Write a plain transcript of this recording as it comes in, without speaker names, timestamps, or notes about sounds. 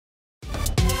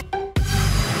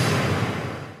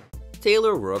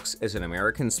Taylor Rooks is an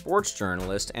American sports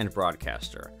journalist and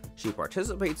broadcaster. She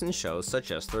participates in shows such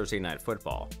as Thursday Night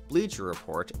Football, Bleacher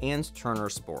Report, and Turner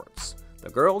Sports. The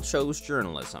girl chose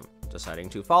journalism, deciding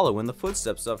to follow in the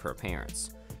footsteps of her parents.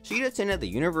 She attended the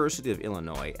University of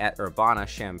Illinois at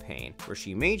Urbana-Champaign, where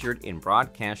she majored in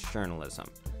broadcast journalism.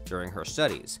 During her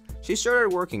studies, she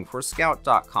started working for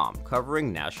Scout.com,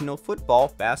 covering national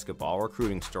football, basketball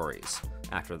recruiting stories.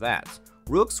 After that,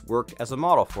 Rooks worked as a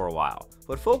model for a while,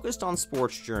 but focused on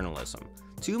sports journalism.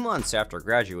 2 months after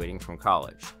graduating from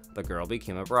college, the girl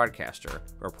became a broadcaster,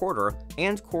 reporter,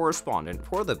 and correspondent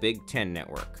for the Big Ten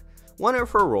Network. One of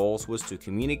her roles was to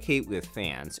communicate with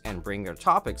fans and bring their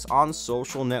topics on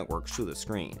social networks to the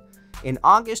screen. In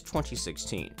August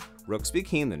 2016, Rooks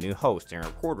became the new host and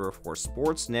reporter for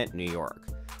Sportsnet New York.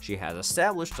 She has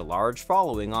established a large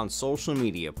following on social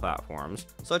media platforms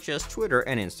such as Twitter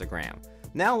and Instagram.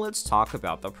 Now let's talk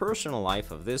about the personal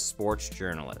life of this sports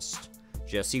journalist.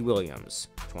 Jesse Williams,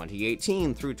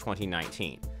 2018 through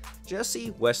 2019.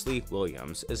 Jesse Wesley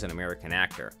Williams is an American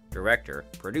actor, director,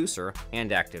 producer,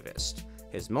 and activist.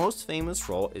 His most famous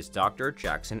role is Dr.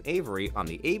 Jackson Avery on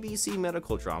the ABC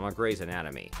medical drama Grey's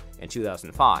Anatomy. In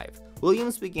 2005,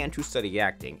 Williams began to study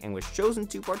acting and was chosen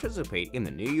to participate in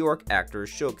the New York Actors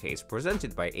Showcase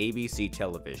presented by ABC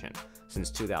Television. Since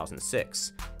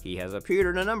 2006, he has appeared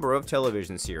in a number of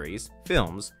television series,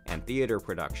 films, and theater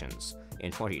productions.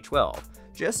 In 2012,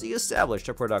 Jesse established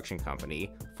a production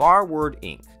company, Farward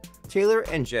Inc. Taylor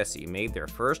and Jesse made their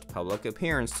first public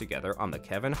appearance together on the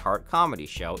Kevin Hart comedy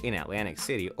show in Atlantic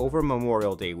City over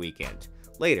Memorial Day weekend.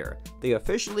 Later, they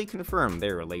officially confirmed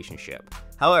their relationship.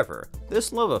 However,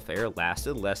 this love affair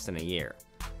lasted less than a year.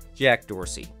 Jack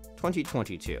Dorsey,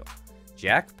 2022.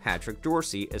 Jack Patrick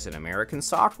Dorsey is an American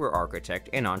software architect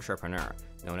and entrepreneur,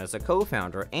 known as a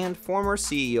co-founder and former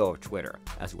CEO of Twitter,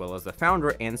 as well as the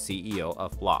founder and CEO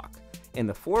of Block. In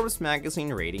the Forbes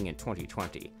magazine rating in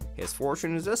 2020, his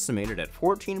fortune is estimated at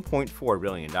 $14.4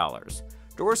 billion.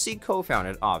 Dorsey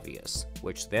co-founded Obvious,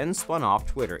 which then spun off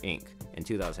Twitter Inc. in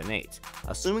 2008,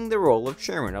 assuming the role of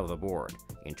chairman of the board.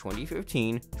 In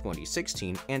 2015,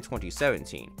 2016, and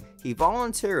 2017, he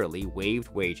voluntarily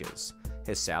waived wages.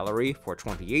 His salary for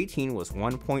 2018 was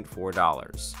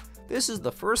 $1.4. This is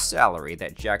the first salary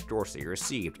that Jack Dorsey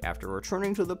received after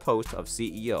returning to the post of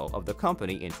CEO of the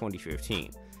company in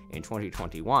 2015. In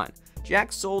 2021,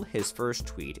 Jack sold his first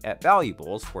tweet at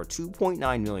Valuables for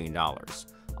 $2.9 million.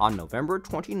 On November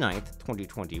 29,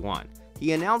 2021,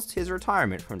 he announced his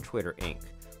retirement from Twitter Inc.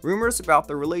 Rumors about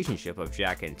the relationship of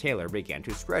Jack and Taylor began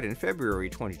to spread in February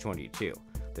 2022.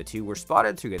 The two were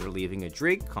spotted together leaving a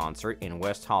Drake concert in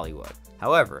West Hollywood.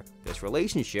 However, this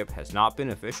relationship has not been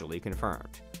officially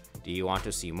confirmed. Do you want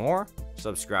to see more?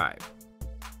 Subscribe.